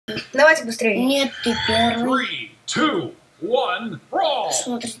Давайте быстрее. Нет, ты первый. 3, 2, 1, brawl!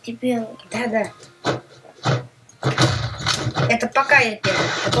 Смотрите, первый. Да. Это пока я первый,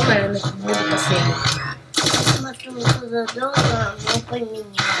 потом я буду последний. Смотрю, мы туда долго, но поменялось.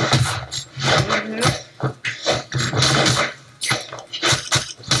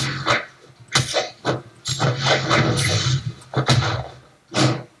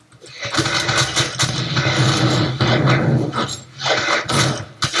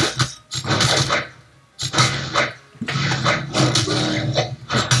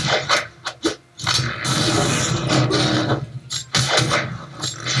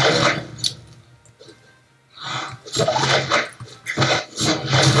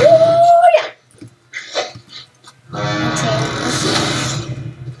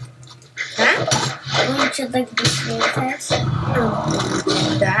 Так быстрее.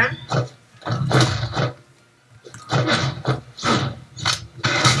 Да.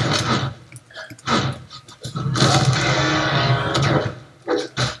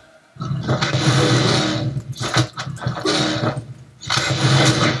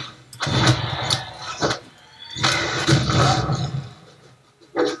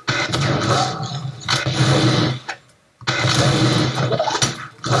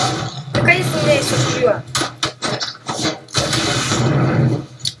 Наконец-то у меня есть успела.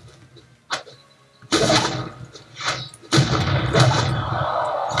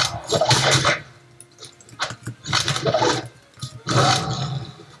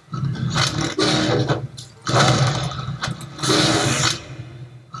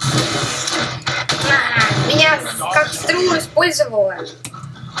 Меня как струю использовала.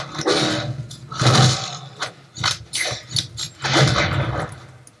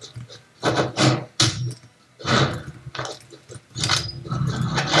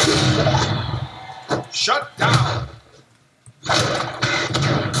 Shut down!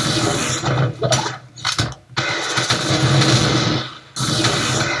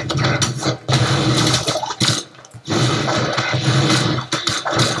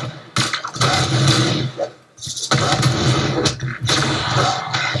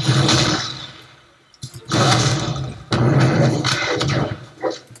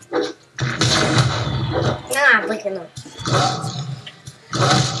 Выкинул.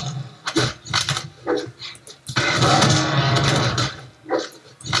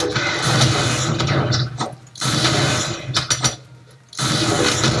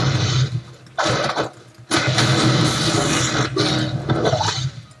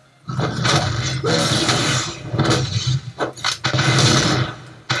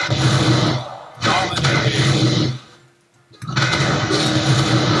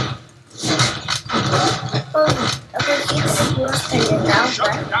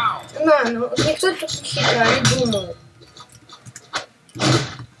 Ну, никто тут не хитрый, они думают.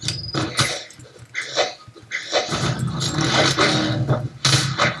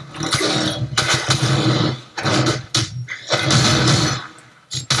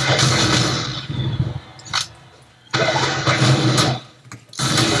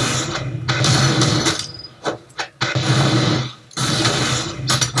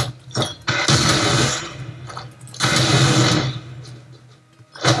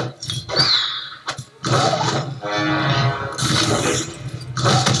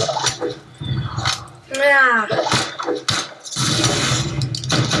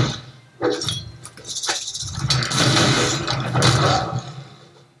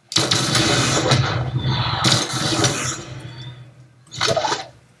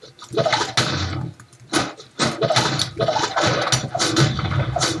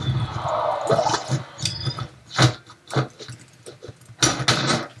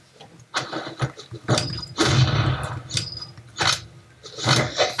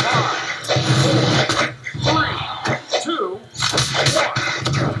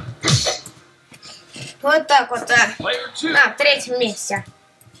 Вот так вот. На третьем месте.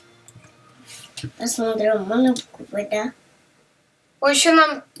 Посмотрим, можно покупать, да? Ой, еще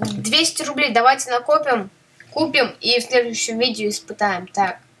нам 200 рублей. Давайте накопим, купим и в следующем видео испытаем.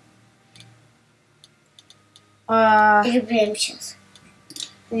 Так. Или прямо сейчас?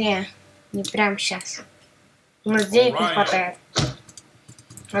 Не прямо сейчас. У нас денег не хватает.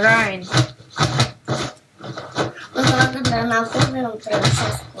 Райн. Ну, когда накопим, прямо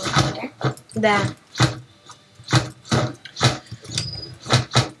сейчас купим, да? Да.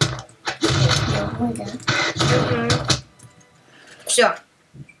 Да. Все.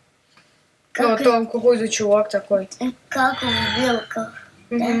 Ну, там какой-то чувак такой. Как в белках.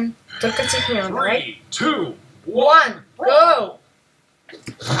 Да? Только техня, давай. 3, 2, 1, go!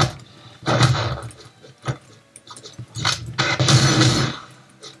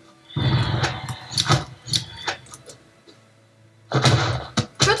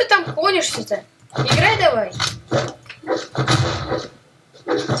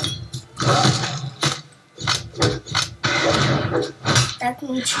 Так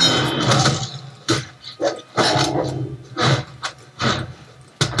ничего.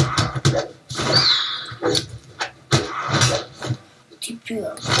 Теперь.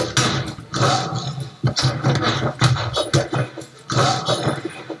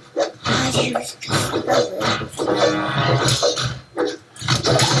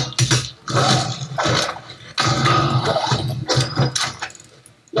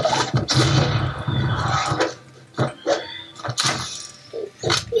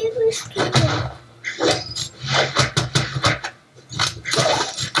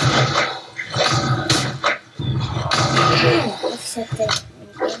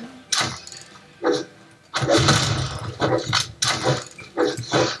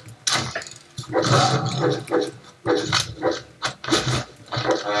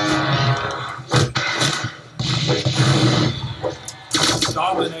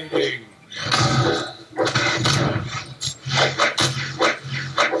 Dominating.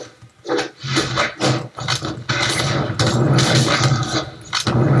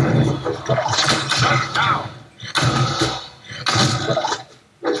 Shut down.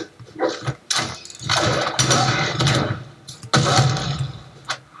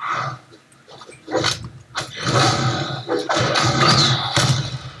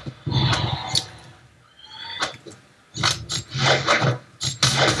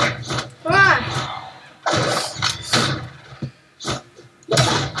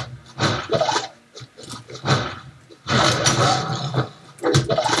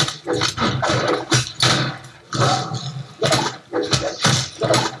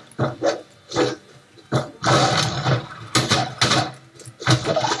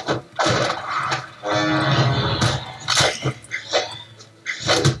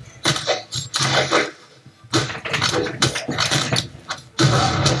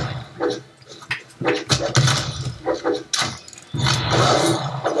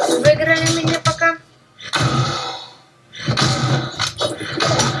 Выиграли меня пока.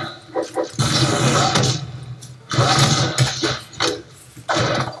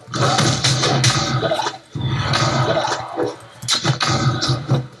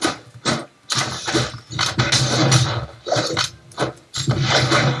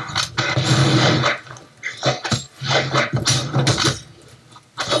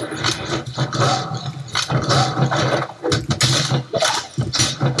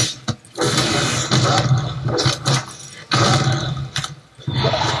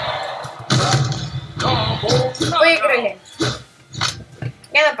 Выиграли.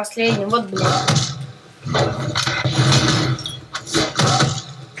 Я на последнем. Вот, блин.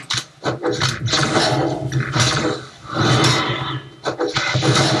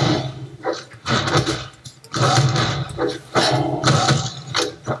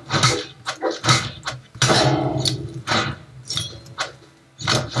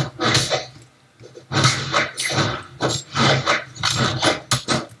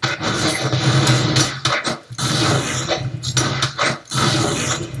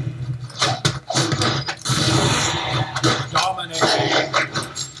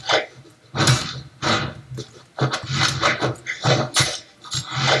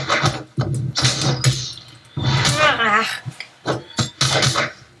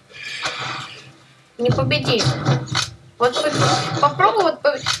 Не победить. Вот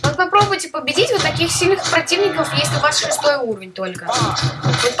попробуйте победить вот таких сильных противников, если у вас 6-й уровень только.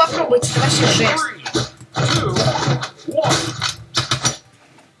 Вот попробуйте, это вообще жесть. 3, 2, 1.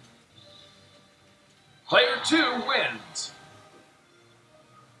 Player 2 wins.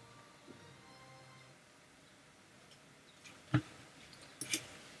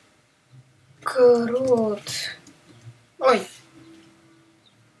 Круто. Ой.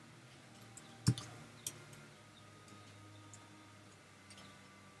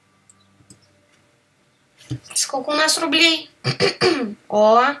 Сколько у нас рублей?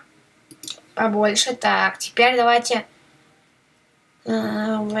 О, побольше. Так, теперь давайте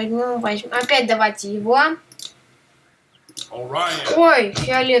возьмем. Опять давайте его. Ой,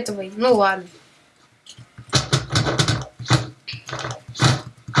 фиолетовый. Ну ладно.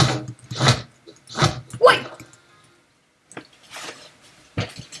 Ой!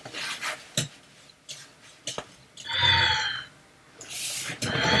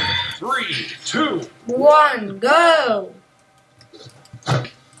 Three, two, 1, go!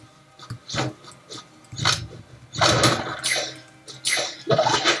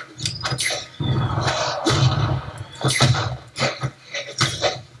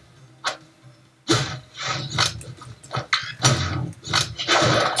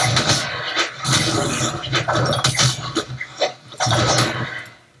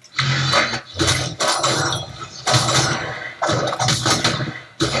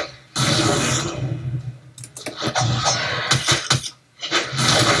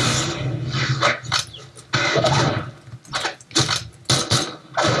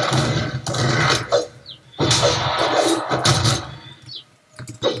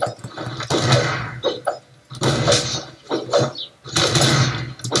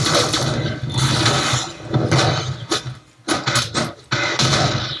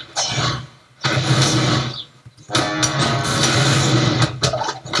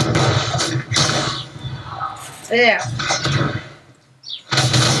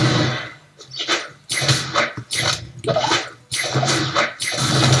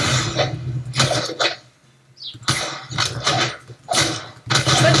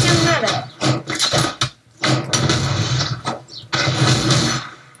 Что тебе надо?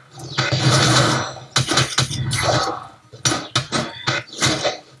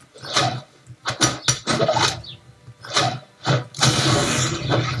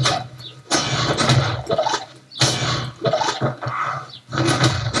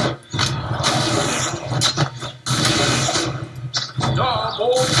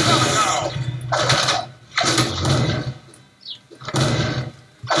 Double knockout.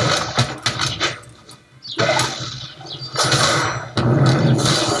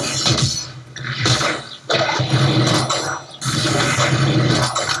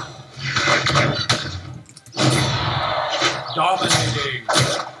 Dominating.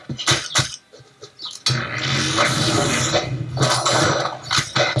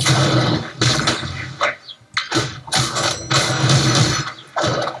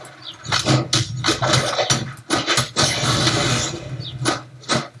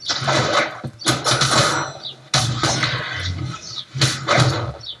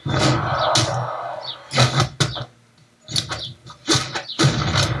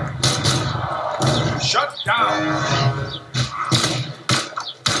 Shut down.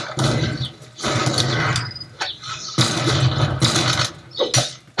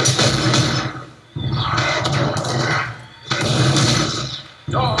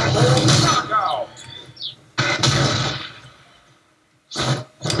 Double knockout.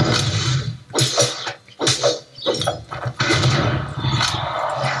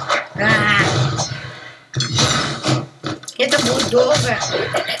 Это будет долго.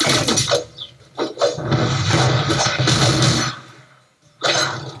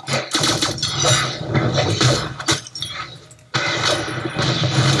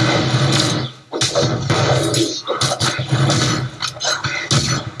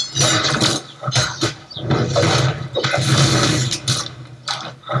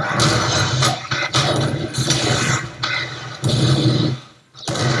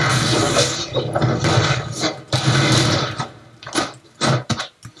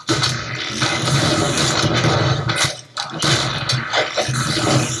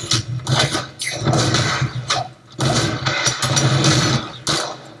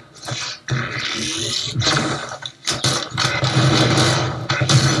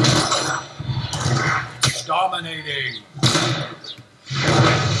 Dominating.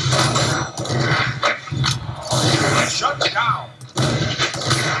 Shut down.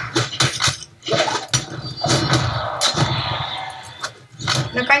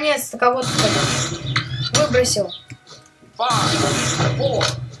 Наконец-то кого-то выбросил. 5, 4,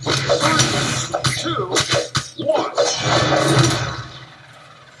 3, 2, 1.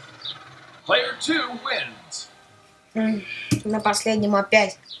 Player 2 wins. На последнем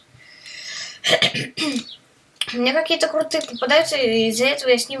опять. Мне какие-то крутые попадаются, и из-за этого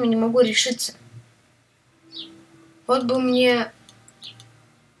я с ними не могу решиться. Вот бы мне...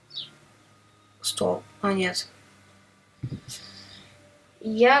 Стоп. А, нет.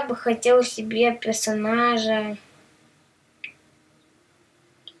 Я бы хотел себе персонажа...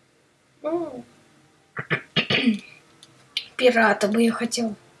 Ну... Пирата бы я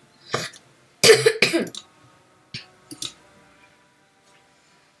хотел.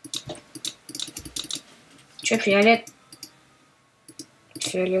 Че,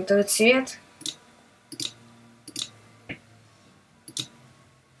 фиолетовый цвет?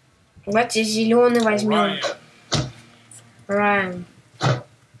 Давайте зеленый возьмем. Райан.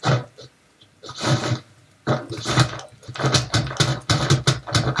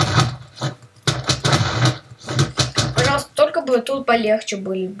 Пожалуйста, только бы тут полегче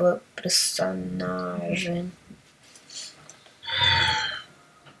были бы персонажи.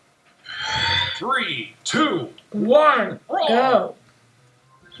 3, 2, 1, go!